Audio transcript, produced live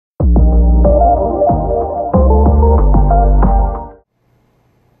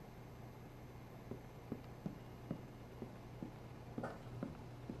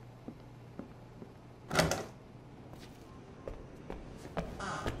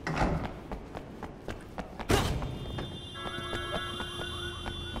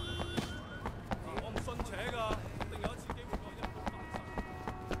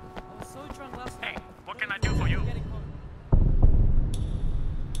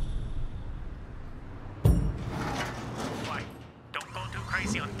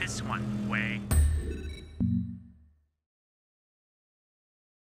Nice one, Wei.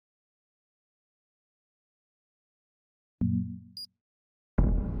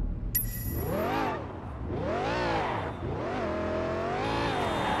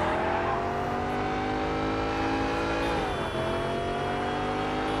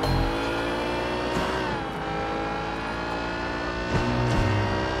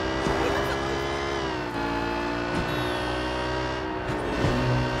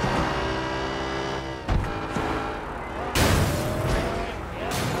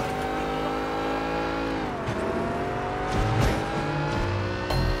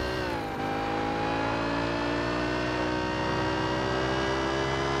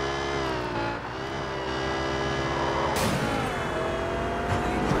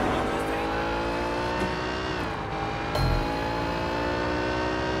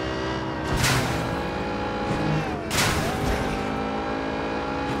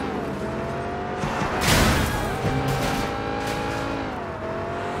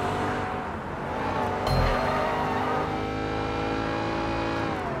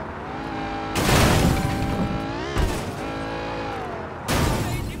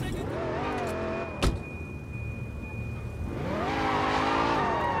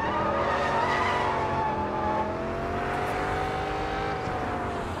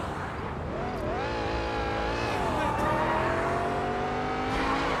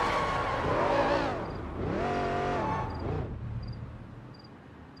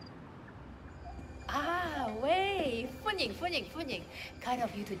 Kind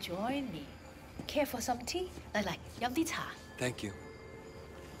of you to join me. Care for some tea? Like, 飲啲茶. Thank you.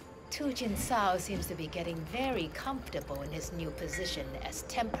 Two Chin Tsao seems to be getting very comfortable in his new position as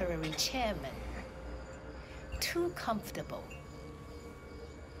temporary chairman. Too comfortable.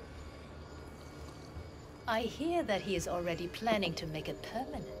 I hear that he is already planning to make it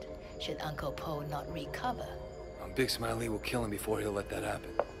permanent, should Uncle Po not recover. Big Smiley will kill him before he'll let that happen.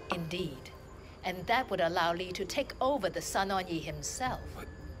 Indeed. And that would allow Li to take over the Sun On Yi himself. But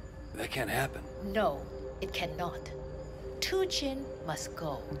that can't happen. No, it cannot. Two Chin must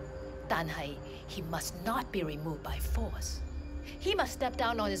go. Dan Hai, he must not be removed by force. He must step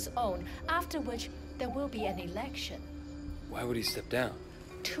down on his own, after which there will be an election. Why would he step down?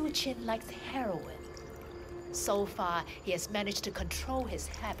 Two Chin likes heroin. So far, he has managed to control his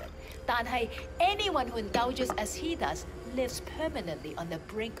habit. Dan Hai, anyone who indulges as he does, lives permanently on the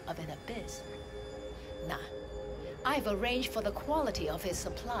brink of an abyss. Nah, I've arranged for the quality of his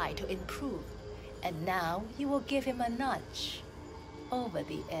supply to improve. And now you will give him a nudge. Over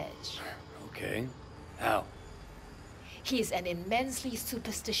the edge. Okay. How? He is an immensely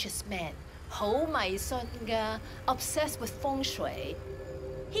superstitious man. 好迷信㗎, obsessed with feng shui.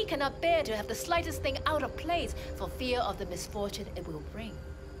 He cannot bear to have the slightest thing out of place for fear of the misfortune it will bring.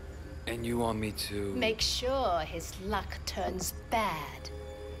 And you want me to... Make sure his luck turns bad.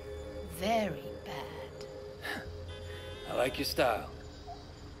 Very bad. I like your style.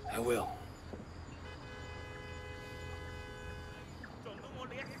 I will.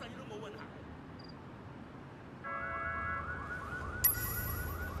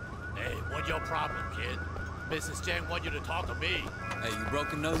 Hey, what's your problem, kid? Mrs. Jiang want you to talk to me. Hey, you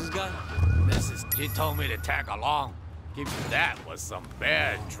Broken Nose guy? Mrs. She told me to tag along. Give you that was some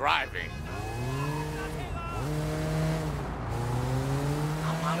bad driving.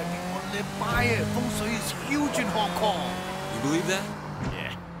 A lot of people live by it. Feng Shui is huge in Hong Kong. You believe that?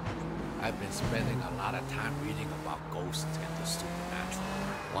 Yeah. I've been spending a lot of time reading about ghosts and the supernatural.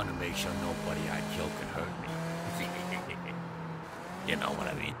 Want to make sure nobody I kill can hurt me. You know what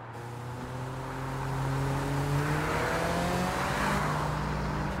I mean?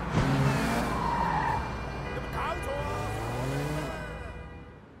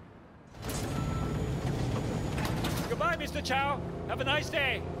 Goodbye, Mr. Chow. Have a nice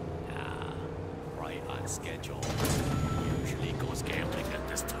day. Right on schedule. Usually goes gambling at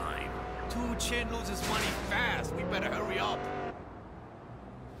this time. Two Chin loses money fast. We better hurry up.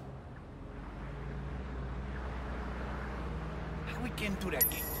 How we getting through that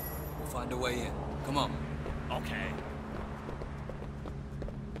gate? We'll find a way in. Come on. Okay.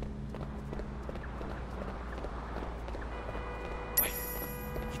 Wait,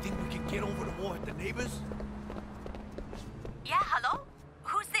 you think we can get over the wall at the neighbors? Yeah, hello?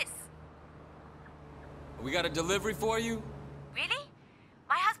 Who's this? We got a delivery for you? Really?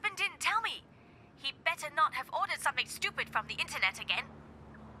 My husband didn't tell me. He better not have ordered something stupid from the internet again.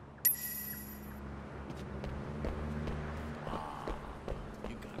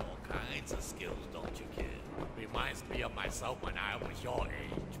 You got all kinds of skills, don't you, kid? Reminds me of myself when I was your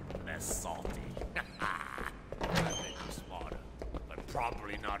age. Less salty. I bet you're smarter, but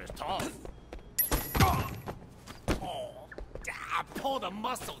Probably not as tough. Oh, I pulled a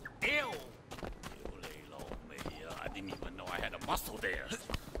muscle deal. I didn't even know I had a muscle there.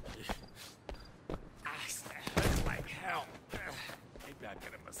 That hurts like hell. Maybe I'll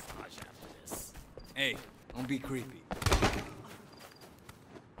get a massage after this. Hey, don't be creepy.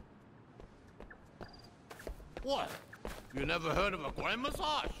 What? You never heard of a grand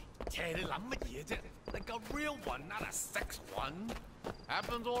massage? Like a real one, not a sex one.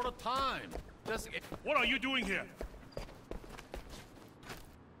 Happens all the time. What are you doing here?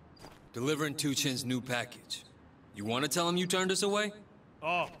 Delivering Two Chin's new package. You want to tell him you turned us away?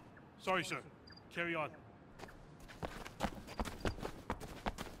 Oh, sorry, sir. Carry on.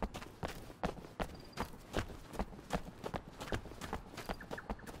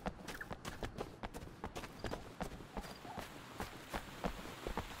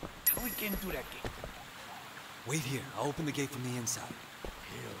 How we getting through that gate? Wait here. I'll open the gate from the inside.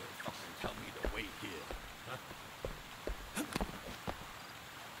 Here, fucking tell me to wait here. Huh?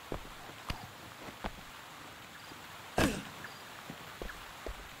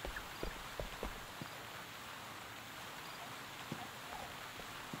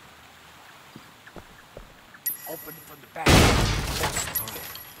 Open from the back. All right,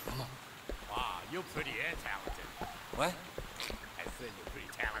 come on. Wow, you're pretty and talented. What? I said you're pretty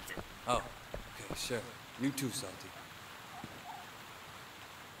talented. Oh, okay, sure. You too, Salty.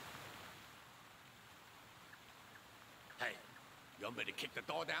 Hey, you want me to kick the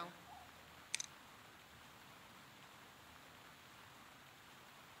door down?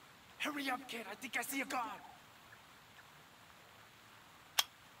 Hurry up, kid. I think I see a guard.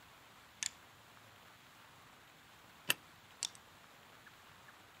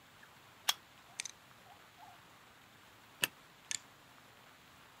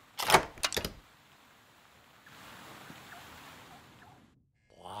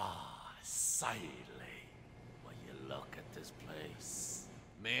 Silently, when you look at this place.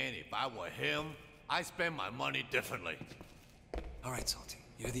 Man, if I were him, I'd spend my money differently. All right, Salty.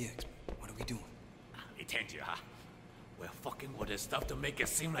 You're the expert. What are we doing? Huh? We're fucking with his stuff to make it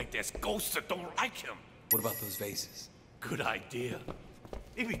seem like there's ghosts that don't like him. What about those vases? Good idea.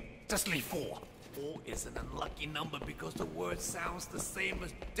 Maybe just leave 4. 4 is an unlucky number because the word sounds the same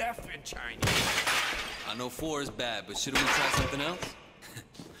as death in Chinese. I know 4 is bad, but shouldn't we try something else?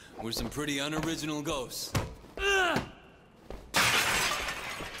 We're some pretty unoriginal ghosts.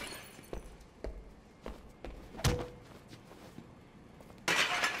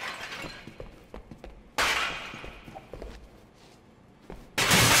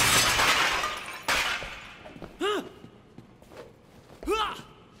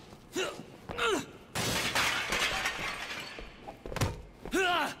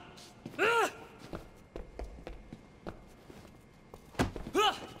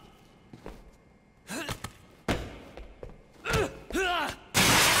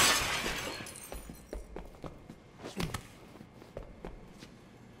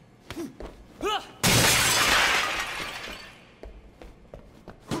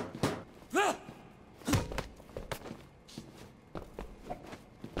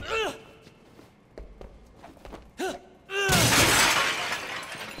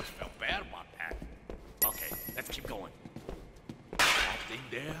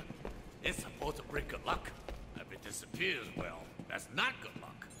 Well, that's not good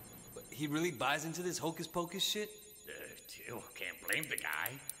luck. But he really buys into this hocus pocus shit? Can't blame the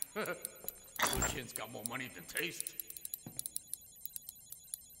guy. Two Chin's got more money than taste.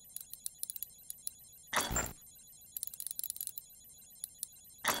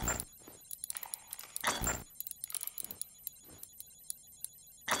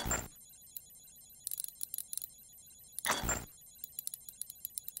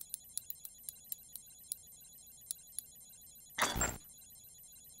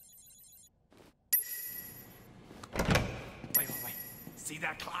 See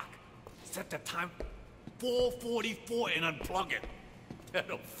that clock? Set the time 4:44 and unplug it.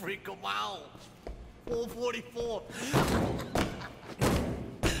 That'll freak him out. 4:44.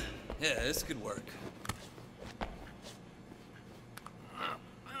 Yeah, this could work.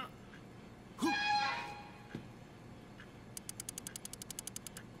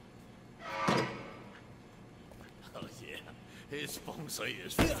 Oh yeah, his feng shui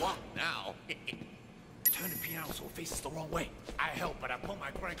is fucked now. Turn the piano so it faces the wrong way. I help, but I put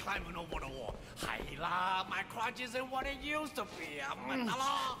my grand climbing over the wall. Hi-la, my crotch isn't what it used to be.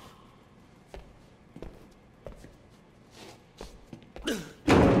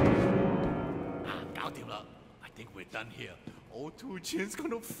 I think we're done here. Old Two Chin's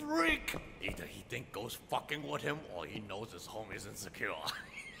gonna freak. Either he think Ghost fucking with him, or he knows his home isn't secure.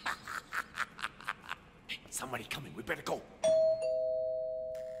 Hey, somebody coming. We better go.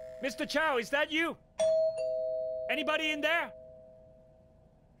 Mr. Tsao, is that you? Anybody in there?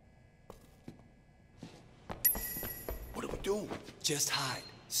 What do we do? Just hide.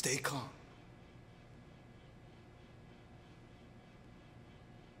 Stay calm.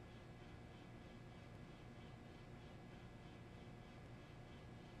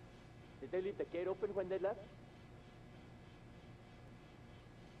 Did they leave the gate open when they left?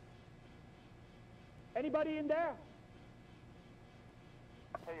 Anybody in there?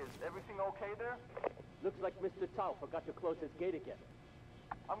 Hey, is everything okay there? Looks like Mr. Tsao forgot to close his gate again.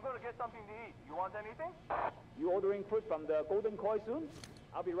 I'm gonna get something to eat. You want anything? You ordering food from the Golden Koi soon?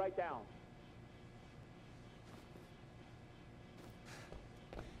 I'll be right down.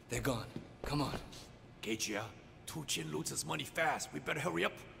 They're gone. Come on. Gage, Two Chin loses money fast. We better hurry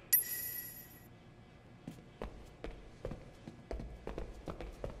up.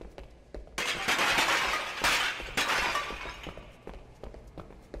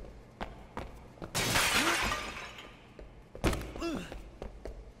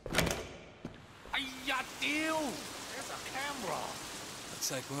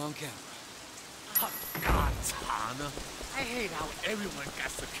 Looks like we're on camera. Oh, God, Tana. I hate how everyone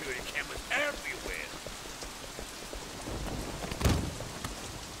got security cameras everywhere.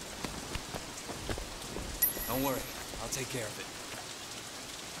 Don't worry. I'll take care of it.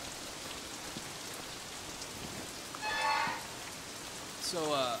 So,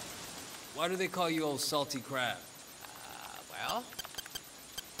 why do they call you old salty crab? Well,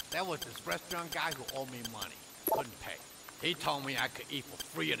 there was this restaurant guy who owed me money. Couldn't pay. He told me I could eat for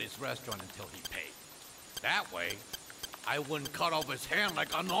free at his restaurant until he paid. That way, I wouldn't cut off his hand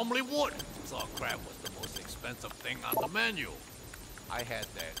like I normally would. Salt crab was the most expensive thing on the menu. I had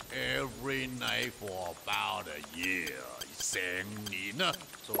that every night for about a year. So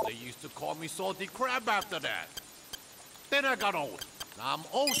they used to call me salty crab after that. Then I got old. Now I'm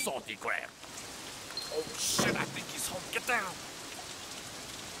old salty crab. Oh shit, I think he's home. Get down.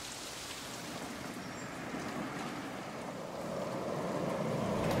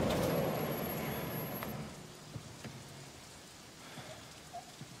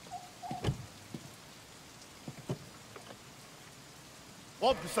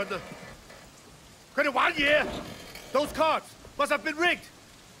 Those cards must have been rigged.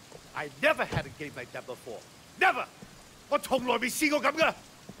 I never had a game like that before. Never.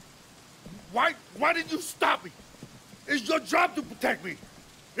 Why didn't you stop me? It's your job to protect me,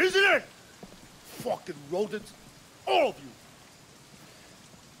 isn't it? Fucking rodents, all of you.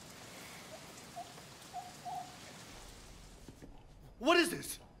 What is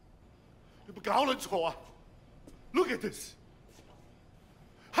this? Look at this.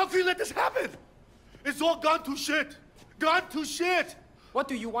 How can you let this happen? It's all gone to shit. Gone to shit. What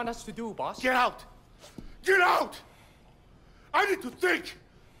do you want us to do, boss? Get out. Get out. I need to think.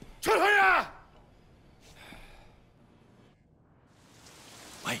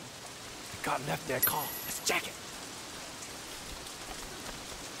 Wait, the guy left their car. Let's check it.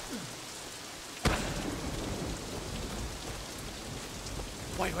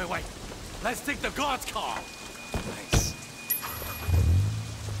 Wait. Let's take the guard's car. Nice.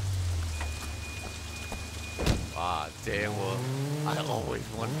 Ah, damn well. I always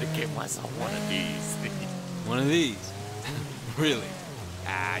wanted to get myself one of these. One of these? Really?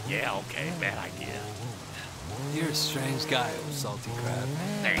 Yeah, okay. Bad idea. You're a strange guy, old salty crab.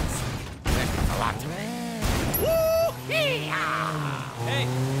 Thanks. That means a lot to me. Woo-hee-ah! Hey, I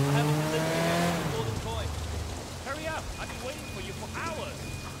have a delivery from Golden Koi. Hurry up, I've been waiting for you for hours.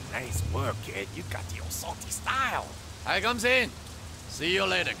 Nice work, kid. You got the old salty style. Here comes in. See you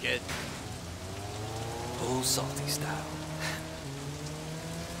later, kid. Old salty style.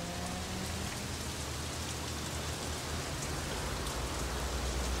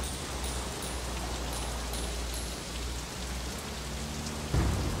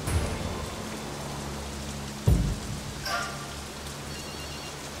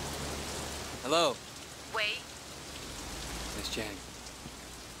 Hello, Wei, Miss Jiang.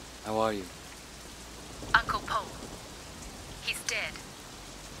 How are you? Uncle Po. He's dead.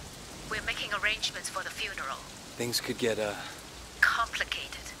 We're making arrangements for the funeral. Things could get,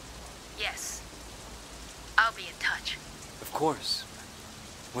 Complicated. Yes. I'll be in touch. Of course.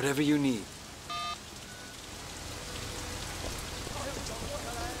 Whatever you need.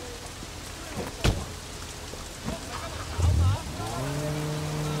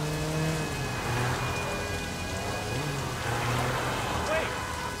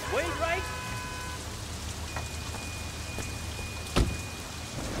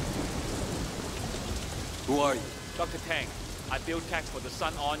 Who are you? Dr. Tang, I built tech for the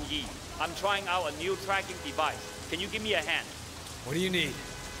Sun On Yi. I'm trying out a new tracking device. Can you give me a hand? What do you need?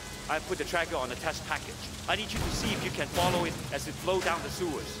 I put the tracker on a test package. I need you to see if you can follow it as it flows down the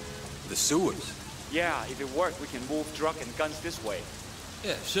sewers. The sewers? Yeah, if it works, we can move drug and guns this way.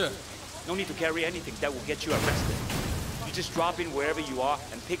 Yeah, sure. No need to carry anything that will get you arrested. You just drop in wherever you are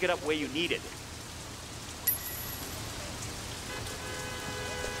and pick it up where you need it.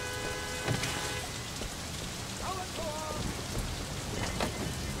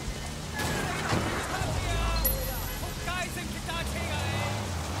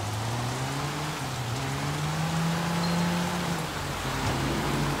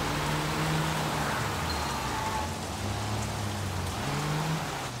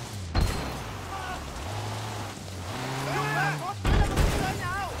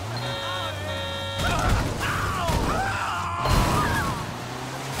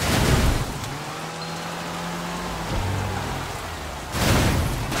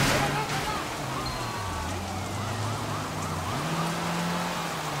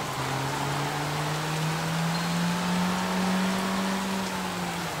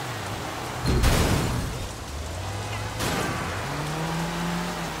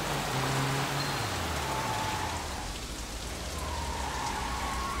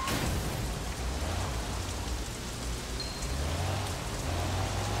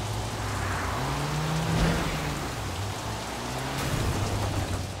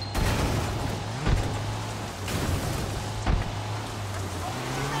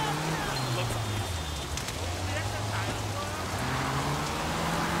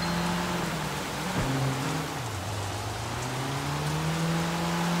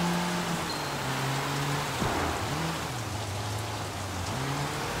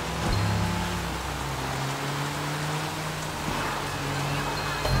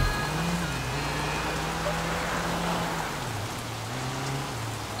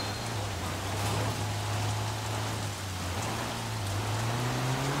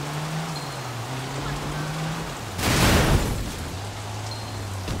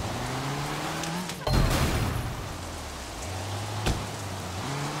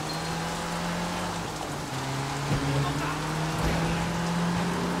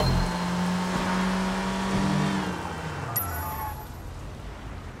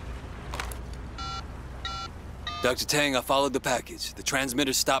 Dr. Tang, I followed the package. The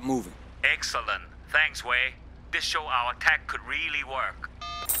transmitter stopped moving. Excellent. Thanks, Wei. This show our tech could really work.